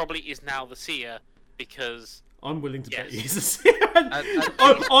 he probably is now the seer because I'm willing to bet Yes. he's a seer.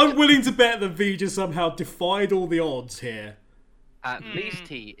 I'm willing to bet that V just somehow defied all the odds here. At least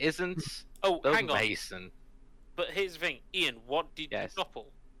he isn't oh, the hang on. Mason. But here's the thing, Ian. What did Yes. you doppel?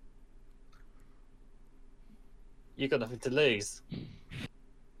 You got nothing to lose.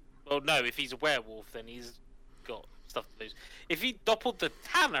 Well, no. If he's a werewolf, then he's got stuff to lose. If he doppeled the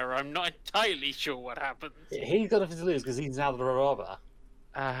Tanner, I'm not entirely sure what happens. He's got nothing to lose because he's now the robber.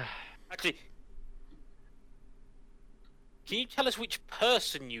 Actually, can you tell us which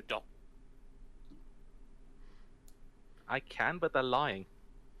person you doppeled? I can, but they're lying.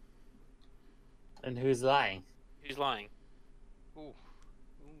 And who's lying? Who's lying? Ooh.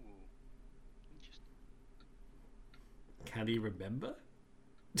 Can he remember?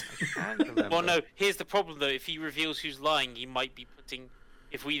 I can remember. Well, no. Here's the problem, though. If he reveals who's lying, he might be putting.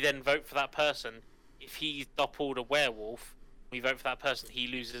 If we then vote for that person, if he's doppeled a werewolf, we vote for that person, he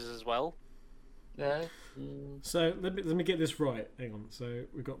loses as well. No. So let me get this right. Hang on. So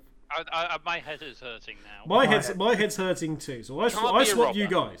we've got My head is hurting now. my head's hurting too. So I Can't be a swapped you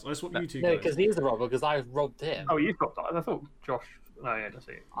robber. guys. I swapped you two No, guys. because he's the robber because I robbed him. Oh, you got that. I thought Josh. No, yeah, that's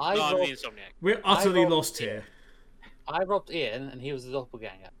it. I No, I'm the robbed, insomniac. We're utterly robbed lost here. I robbed Ian and he was the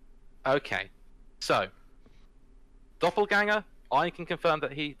doppelganger. Okay, so doppelganger. I can confirm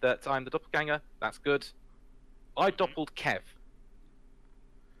that I'm the doppelganger. That's good. I doppeled Kev.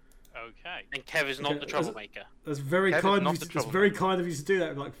 Okay. And Kev is not Okay, the troublemaker. That's very Kevin's kind not of the you. That's very kind of you to do that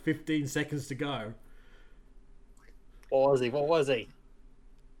with like 15 seconds to go. What was he? What was he?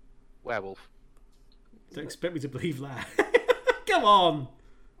 Werewolf. Don't expect me to believe that. Come on.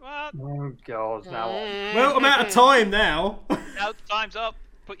 What? Oh God! Now what? Well, I'm out of time now. No, time's up.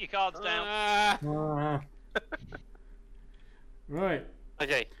 Put your cards down. Right.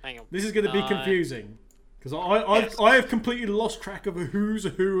 Okay, hang on. This is going to be confusing because I have completely lost track of who's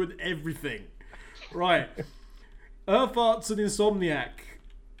who and everything. Right. Earthart's an insomniac,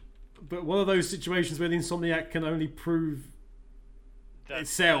 but one of those situations where the insomniac can only prove That's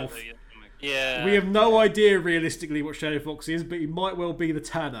itself. Yeah. We have no idea realistically what Shadow Fox is, but he might well be the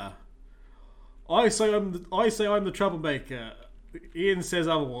Tanner. I say I'm the troublemaker. Ian says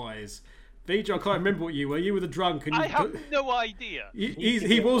otherwise. Vijay, I can't remember what you were. You were the drunk, and I have no idea.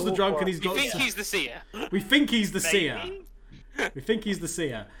 he was the drunk, and he's You got. think he's the seer? We think he's the seer. Maybe? We think he's the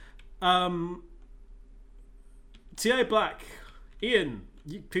seer. T.A. Black, Ian,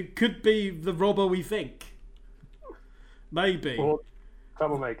 you could be the robber we think. Maybe. Or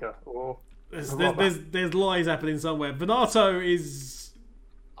troublemaker. Or There's lies happening somewhere. Venato is.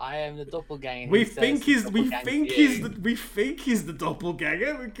 I am the doppelganger. We He think says he's the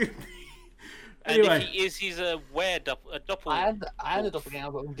doppelganger. We could be. And Anyway. if he is, he's a doppel. I am the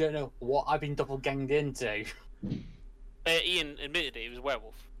doppelganger, but we don't know what I've been doppelganged into. Ian admitted it was a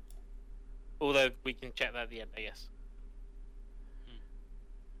werewolf. Although we can check that at the end, I guess.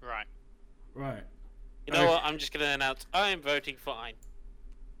 Right. Right. You know what? I'm just going to announce I am voting for Ein.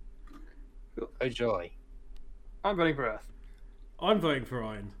 A joy. I'm voting for Earth. I'm voting for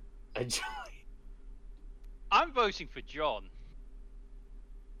Iron. A joy. I'm voting for John.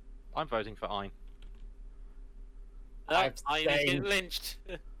 I'm voting for Ein. I've Ein is getting stayed. lynched.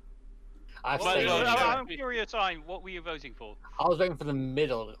 I've Well, stayed. well, I'm curious, Ein, what were you voting for? I was voting for the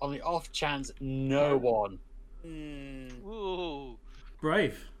middle, on the off chance no one. Ooh.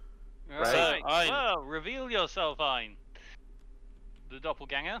 Brave. Right. Ein. Well, reveal yourself, Ein. The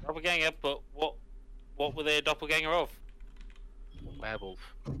doppelganger. Doppelganger, but what were they a doppelganger of? Werewolf.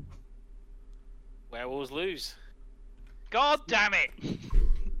 Werewolves lose. God damn it!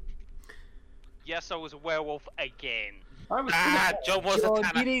 Yes, I was a werewolf again. I was. John was a John, you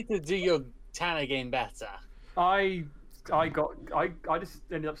Tanner. need to do your Tanner game better. I just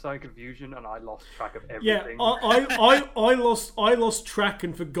ended up starting confusion and I lost track of Yeah, everything. I lost track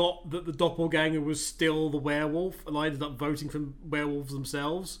and forgot that the doppelganger was still the werewolf, and I ended up voting for werewolves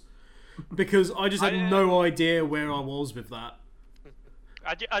themselves because I just had no idea where I was with that.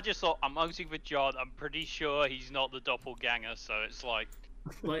 I just thought, I'm voting for John. I'm pretty sure he's not the doppelganger, so it's like.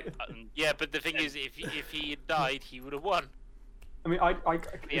 Like, Yeah, but the thing is, if he had died, he would have won. I mean, which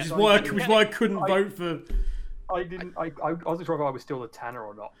is why I couldn't vote for. I didn't. I wasn't sure if I was still a Tanner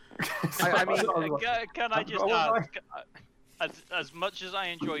or not. I mean, was like, Can I just I ask, as much as I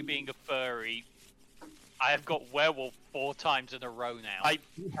enjoy being a furry, I have got werewolf 4 times in a row now. I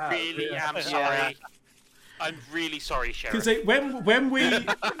really am sorry. I'm really sorry, Sheriff. Because when the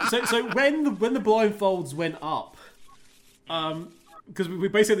blindfolds went up, because we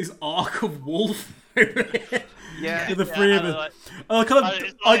basically had this arc of wolf Yeah. to the three of us.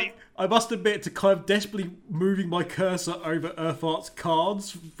 it's like- I must admit to kind of desperately moving my cursor over Earthart's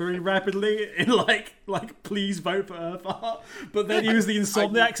cards very rapidly in like please vote for Earthart. But then he was the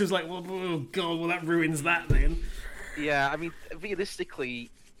Insomniac, so it was like, well, oh god, well that ruins that then. Yeah, I mean,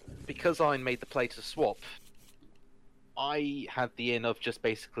 realistically, because I made the play to swap, I had the in of just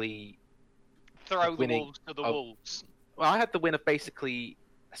basically Throw the winning wolves to the of- wolves. Well, I had the win of basically,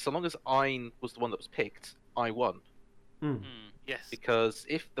 so long as Ein was the one that was picked, I won. Yes. Because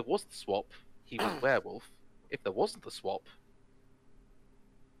if there was the swap, he was a werewolf. If there wasn't the swap,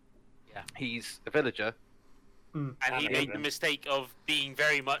 Yeah. he's a villager. And he made the mistake of being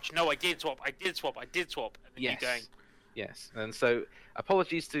very much, no, I did swap. And then you going, Yes, and so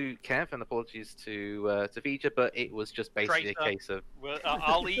apologies to Kev and apologies to Vija, but it was just basically Traitor. a case of Well,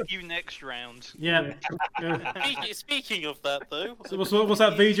 I'll eat you next round. Yeah. Speaking of that, though, So what's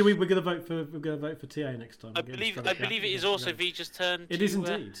that, Vija? We're gonna vote for TA next time. I believe it is also Vija's turn. It is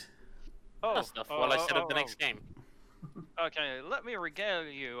indeed. Stuff while I set up the next game. Okay, let me regale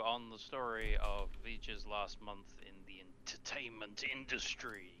you on the story of Vijay's last month in the entertainment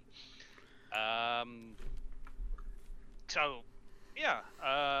industry. So,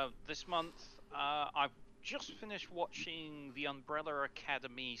 yeah, this month I've just finished watching The Umbrella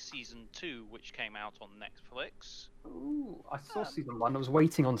Academy Season 2, which came out on Netflix. Ooh, I saw season 1. I was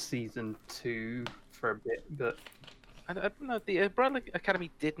waiting on season 2 for a bit, but I don't know. The Umbrella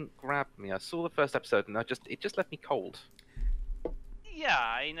Academy didn't grab me. I saw the first episode and it just left me cold. Yeah,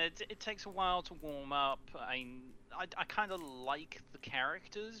 I mean, it takes a while to warm up. I kind of like the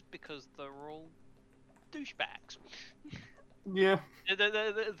characters because they're all douchebags. yeah.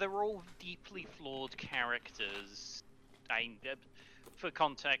 They're all deeply flawed characters. For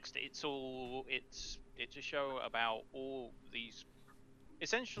context, it's a show about all these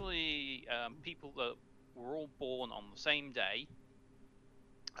essentially people that were all born on the same day,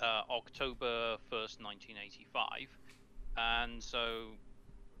 October 1st, 1985, and so.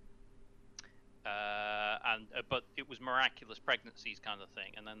 But it was miraculous pregnancies kind of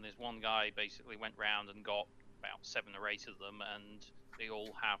thing, and then there's one guy basically went round and got about 7 or 8 of them, and they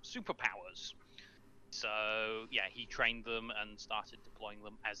all have superpowers. So yeah, he trained them and started deploying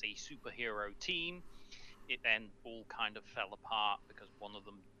them as a superhero team. It then all kind of fell apart because one of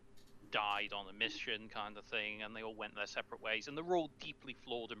them died on a mission, kind of thing, and they all went their separate ways. And they're all deeply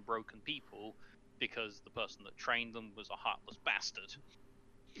flawed and broken people because the person that trained them was a heartless bastard.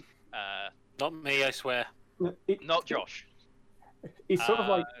 Not me, I swear. Not Josh. It's sort of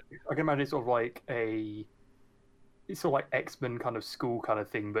like, I can imagine it's sort of like it's sort of like X-Men kind of school kind of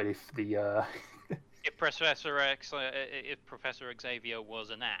thing, but if the If Professor Xavier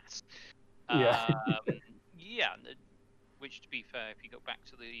was an ass. Yeah. Yeah, which, to be fair, if you go back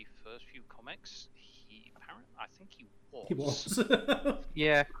to the first few comics, I think he was. He was.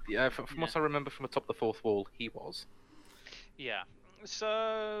 Yeah. From what I remember from atop the fourth wall, he was. Yeah.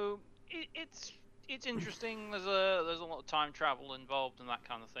 So it's interesting. There's a lot of time travel involved and that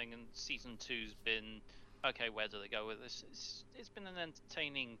kind of thing. And season 2's been okay. Where do they go with this? It's been an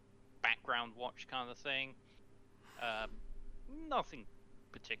entertaining background watch kind of thing. Nothing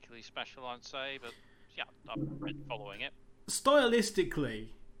particularly special, I'd say, but yeah, I've been following it. Stylistically,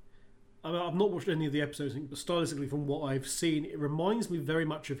 I mean, I've not watched any of the episodes, but stylistically, from what I've seen, it reminds me very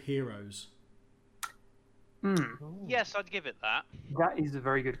much of Heroes. Yes, I'd give it that. That is a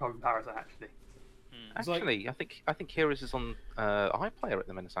very good comparison, actually. Actually, I think Heroes is on iPlayer at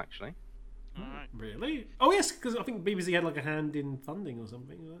the minute. Actually, Alright. Really? Oh yes, because I think BBC had like a hand in funding or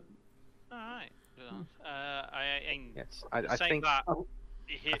something. Alright. yes, I saying think. that, I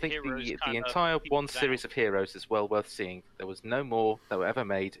think Heroes the kinda entire one petered series out. of Heroes is well worth seeing. There was no more that were ever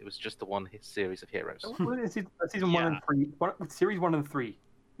made. It was just the one series of Heroes. Season 1 and 3. Series 1 and 3.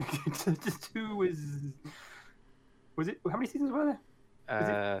 Just 2 was it? How many seasons were there?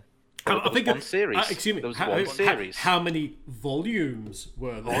 I think one series. Excuse me. There was one series. How many volumes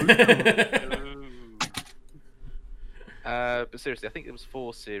were there? But seriously, I think there was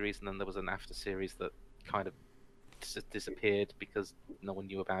 4 series, and then there was an after series that kind of disappeared because no one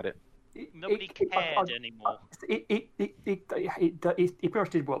knew about it. Nobody cared anymore. It pretty much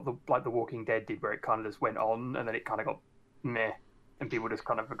did what the Walking Dead did, where it kind of just went on, and then it kind of got meh, and people just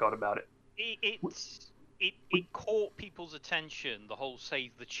kind of forgot about it. It caught people's attention, the whole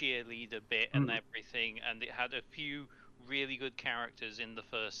save the cheerleader bit and everything, and it had a few really good characters in the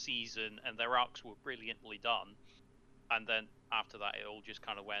first season, and their arcs were brilliantly done. And then after that, it all just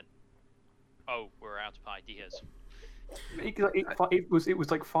kind of went, oh, we're out of ideas. It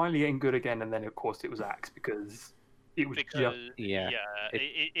was like finally getting good again, and then of course it was axed because it was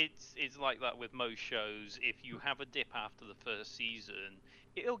it's like that with most shows. If you have a dip after the first season,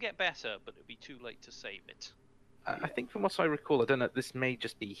 it'll get better, but it'll be too late to save it. I think from what I recall, I don't know, this may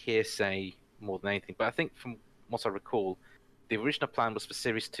just be hearsay more than anything, but I think from what I recall, the original plan was for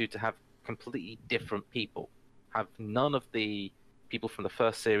Series 2 to have completely different people. Have none of the people from the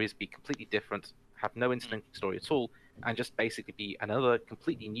first series be completely different, have no interlinking story at all, and just basically be another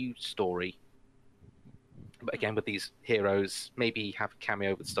completely new story. But again, with these heroes, maybe have a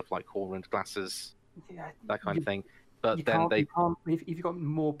cameo with stuff like horn glasses, that kind of thing. But then if you've got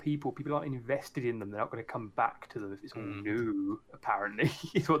more people aren't invested in them, they're not going to come back to them if it's all new. Apparently,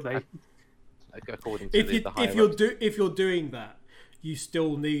 is what they. According to if you're doing that, you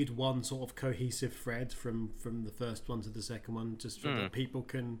still need one sort of cohesive thread from the first one to the second one, just so that people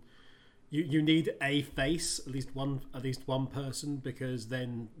can. You need a face, at least one person, because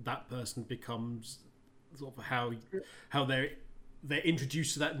then that person becomes sort of how they're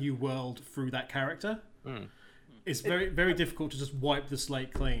introduced to that new world through that character. It's very, very difficult to just wipe the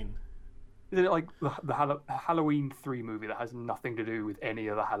slate clean. Isn't it like the Halloween 3 movie that has nothing to do with any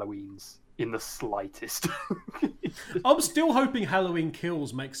of the Halloweens in the slightest? I'm still hoping Halloween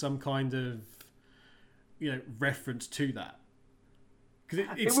Kills makes some kind of, reference to that. Because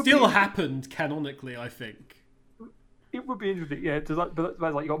it still happened canonically, I think. It would be interesting, yeah. But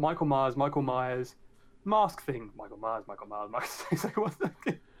you got Michael Myers, mask thing. Michael Myers. It's like, what's that?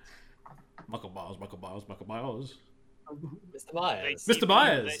 Michael Myers. Mr. Myers. Mr.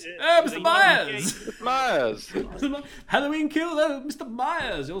 Myers! Oh, Mr. Myers! Mr. Myers! Halloween Kills! Oh, Mr.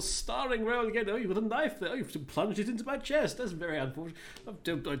 Myers! Your starring role again. Oh, you've got a knife there. Oh, you've plunged it into my chest. That's very unfortunate. I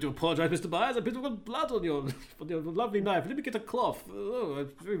do apologise, Mr. Myers. I've got blood on your lovely knife. Let me get a cloth. Oh,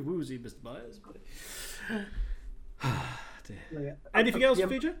 it's very woozy, Mr. Myers. Dear. Anything else,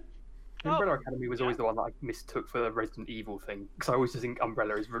 Feature? Umbrella Academy was always the one that I mistook for the Resident Evil thing, because I always just think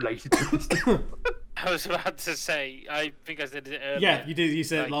Umbrella is related to this. I was about to say, I think I said it earlier. Yeah, you did. You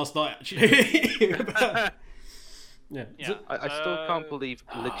said it last night, actually. I still can't believe,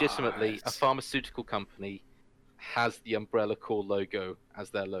 legitimately, a pharmaceutical company has the Umbrella Corps logo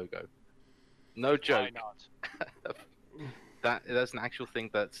as their logo. No Why joke. not? That's an actual thing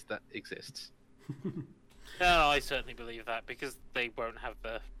that exists. No, I certainly believe that because they won't have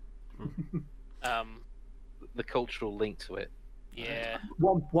the The cultural link to it. yeah.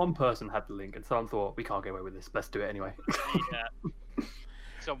 One person had the link, and someone thought, "We can't get away with this. Let's do it anyway." Yeah.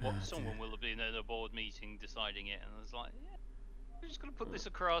 Someone dear. will have been at a board meeting deciding it, and it's like, yeah, we're just gonna put this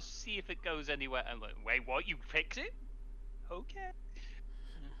across, see if it goes anywhere. And like, wait, what? You fix it? Okay.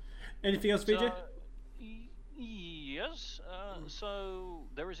 Anything else, VJ? So, yes. So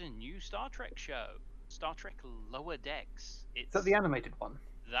there is a new Star Trek show, Star Trek Lower Decks. Is that the animated one?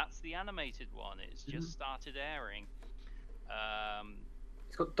 That's the animated one. It's just started airing.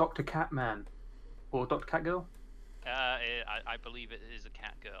 It's got Dr. Catman or Dr. Catgirl. I believe it is a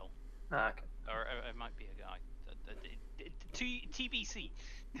cat girl, Ah, okay. or it might be a guy. TBC.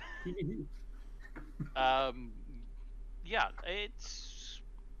 Yeah,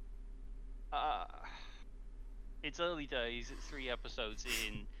 it's early days. It's 3 episodes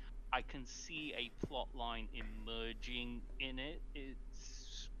in. I can see a plot line emerging in it.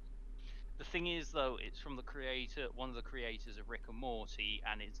 The thing is, though, it's from one of the creators of Rick and Morty,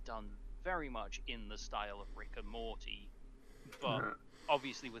 and it's done very much in the style of Rick and Morty. But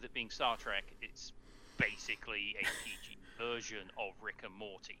obviously, with it being Star Trek, it's basically a PG version of Rick and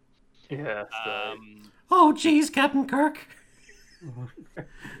Morty. Yeah. So... Oh, jeez, Captain Kirk.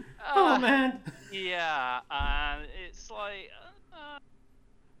 Oh man. Yeah, and it's like.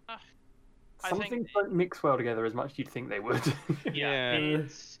 Some things don't mix well together as much as you'd think they would. Yeah.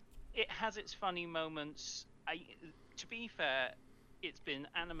 It has its funny moments. To be fair, it's been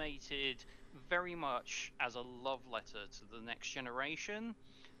animated very much as a love letter to the next generation.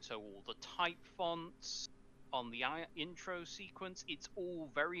 So all the type fonts on the intro sequence, it's all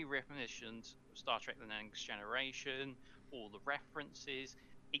very reminiscent of Star Trek: The Next Generation. All the references,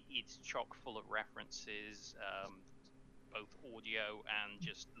 it's chock full of references, both audio and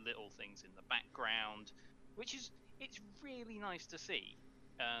just little things in the background, which is it's really nice to see.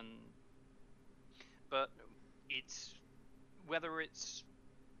 But it's whether it's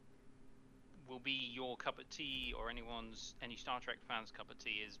will be your cup of tea or any Star Trek fans' cup of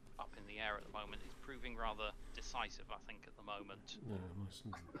tea is up in the air at the moment. It's proving rather decisive, I think, at the moment.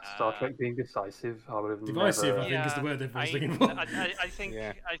 Star Trek being decisive, I would have Divisive, never... I think, is the word everyone's looking for. I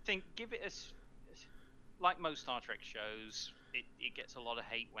think give it like most Star Trek shows, it gets a lot of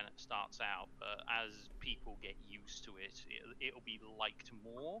hate when it starts out, but as people get used to it, it'll be liked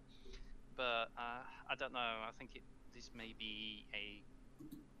more. But I don't know. I think this may be a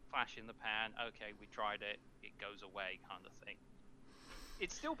flash in the pan. Okay, we tried it. It goes away, kind of thing.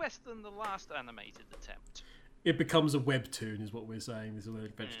 It's still better than the last animated attempt. It becomes a webtoon, is what we're saying. This will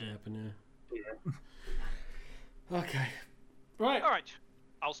eventually happen. Yeah. Okay. Right. All right.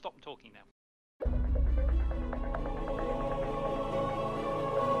 I'll stop talking now.